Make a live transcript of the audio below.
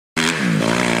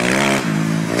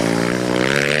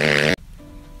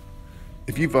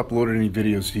If you've uploaded any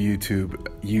videos to YouTube,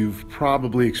 you've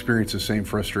probably experienced the same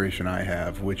frustration I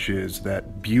have, which is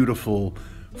that beautiful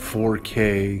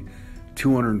 4K,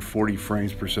 240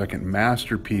 frames per second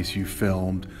masterpiece you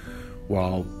filmed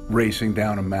while racing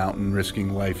down a mountain,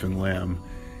 risking life and limb,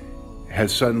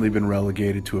 has suddenly been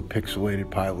relegated to a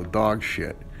pixelated pile of dog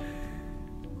shit.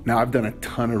 Now, I've done a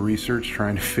ton of research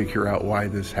trying to figure out why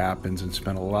this happens and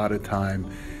spent a lot of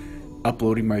time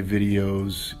uploading my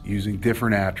videos using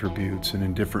different attributes and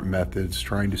in different methods,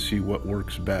 trying to see what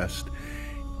works best.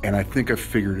 And I think I've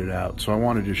figured it out, so I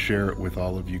wanted to share it with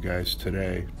all of you guys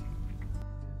today.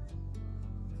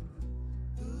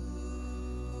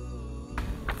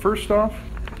 First off,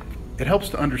 it helps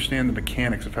to understand the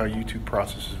mechanics of how YouTube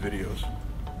processes videos.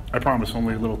 I promise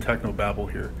only a little techno babble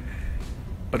here,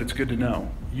 but it's good to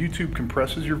know. YouTube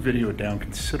compresses your video down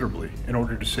considerably in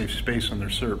order to save space on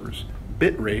their servers.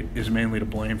 Bitrate is mainly to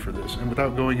blame for this, and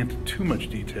without going into too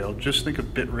much detail, just think of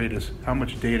bitrate as how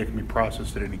much data can be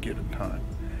processed at any given time.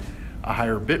 A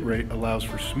higher bitrate allows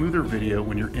for smoother video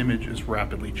when your image is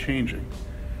rapidly changing.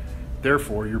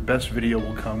 Therefore, your best video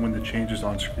will come when the changes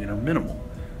on screen are minimal.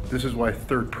 This is why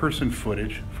third-person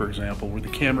footage, for example, where the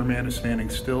cameraman is standing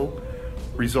still,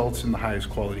 results in the highest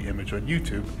quality image on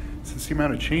YouTube, since the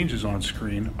amount of changes on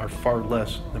screen are far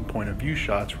less than point-of-view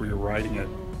shots where you're riding at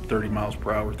 30 miles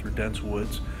per hour through dense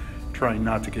woods, trying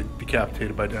not to get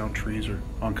decapitated by downed trees or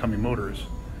oncoming motorists.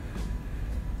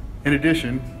 In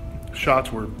addition,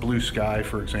 shots where blue sky,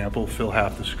 for example, fill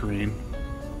half the screen,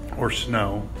 or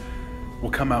snow, will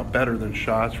come out better than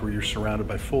shots where you're surrounded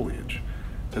by foliage,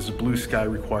 as the blue sky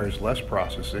requires less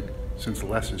processing since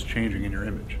less is changing in your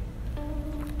image.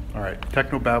 Alright,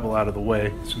 technobabble out of the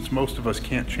way. Since most of us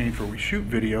can't change where we shoot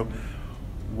video,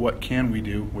 what can we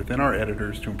do within our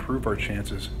editors to improve our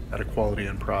chances at a quality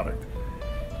end product?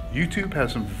 YouTube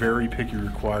has some very picky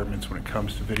requirements when it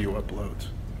comes to video uploads.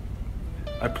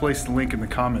 I placed the link in the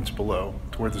comments below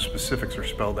to where the specifics are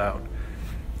spelled out.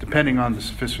 Depending on the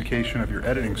sophistication of your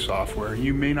editing software,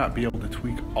 you may not be able to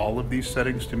tweak all of these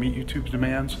settings to meet YouTube's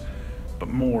demands, but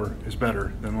more is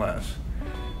better than less.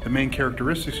 The main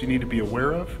characteristics you need to be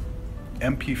aware of: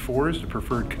 MP4 is the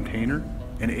preferred container,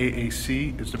 and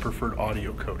AAC is the preferred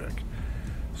audio codec.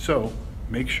 So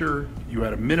make sure you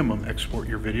at a minimum export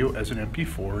your video as an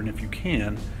MP4, and if you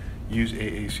can, use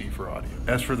AAC for audio.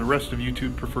 As for the rest of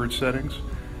YouTube preferred settings,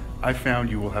 I found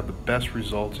you will have the best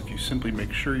results if you simply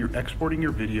make sure you're exporting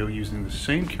your video using the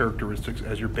same characteristics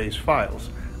as your base files,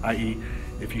 i.e.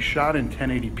 if you shot in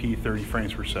 1080p 30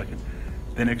 frames per second,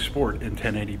 then export in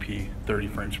 1080p 30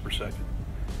 frames per second.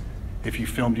 If you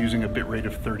filmed using a bitrate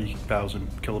of 30,000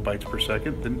 kilobytes per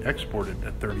second, then export it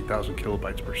at 30,000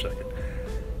 kilobytes per second.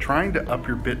 Trying to up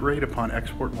your bitrate upon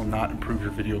export will not improve your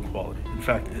video quality. In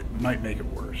fact, it might make it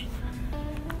worse.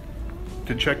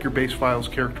 To check your base file's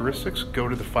characteristics, go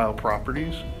to the file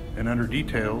properties, and under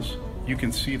details, you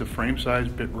can see the frame size,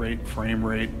 bitrate, frame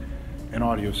rate, and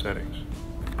audio settings.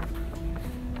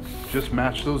 Just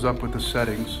match those up with the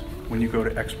settings when you go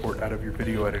to export out of your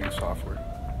video editing software.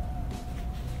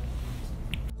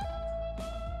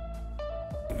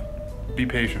 Be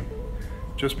patient.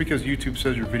 Just because YouTube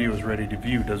says your video is ready to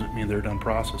view doesn't mean they're done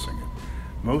processing it.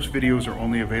 Most videos are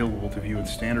only available to view in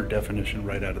standard definition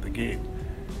right out of the gate.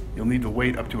 You'll need to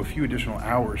wait up to a few additional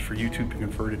hours for YouTube to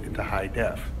convert it into high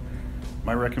def.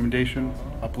 My recommendation: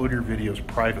 upload your videos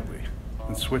privately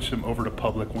and switch them over to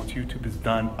public once YouTube is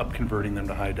done converting them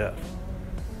to high def.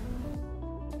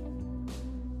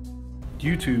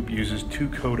 YouTube uses two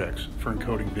codecs for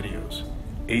encoding videos,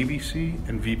 AVC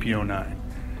and VPO9.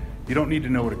 You don't need to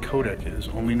know what a codec is,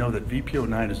 only know that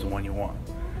VPO9 is the one you want.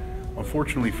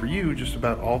 Unfortunately for you, just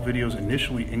about all videos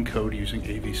initially encode using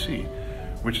AVC,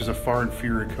 which is a far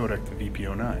inferior codec to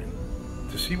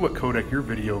VPO9. To see what codec your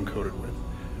video encoded with,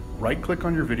 right-click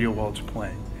on your video while it's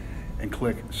playing and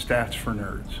click Stats for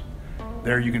Nerds.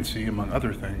 There you can see, among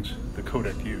other things, the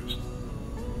codec used.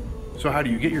 So how do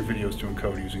you get your videos to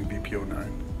encode using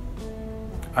VPO9?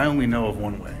 I only know of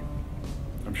one way.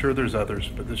 I'm sure there's others,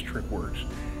 but this trick works.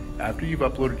 After you've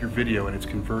uploaded your video and it's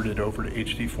converted over to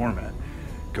HD format,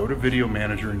 go to Video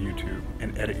Manager in YouTube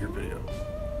and edit your video.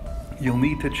 You'll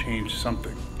need to change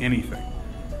something, anything.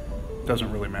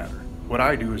 Doesn't really matter. What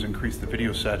I do is increase the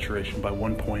video saturation by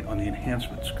 1 point on the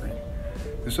enhancement screen.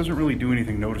 This doesn't really do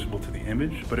anything noticeable to the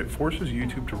image, but it forces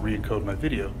YouTube to re-encode my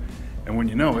video. And when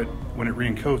you know it, when it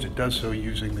re-encodes, it does so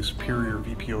using the superior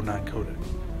VPO9 codec.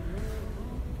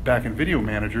 Back in Video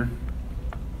Manager,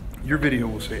 your video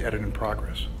will say Edit in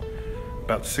Progress.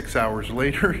 About 6 hours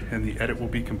later, and the edit will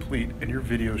be complete, and your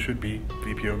video should be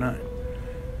VPO9.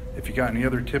 If you got any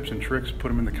other tips and tricks, put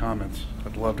them in the comments.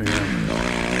 I'd love to hear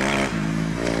them.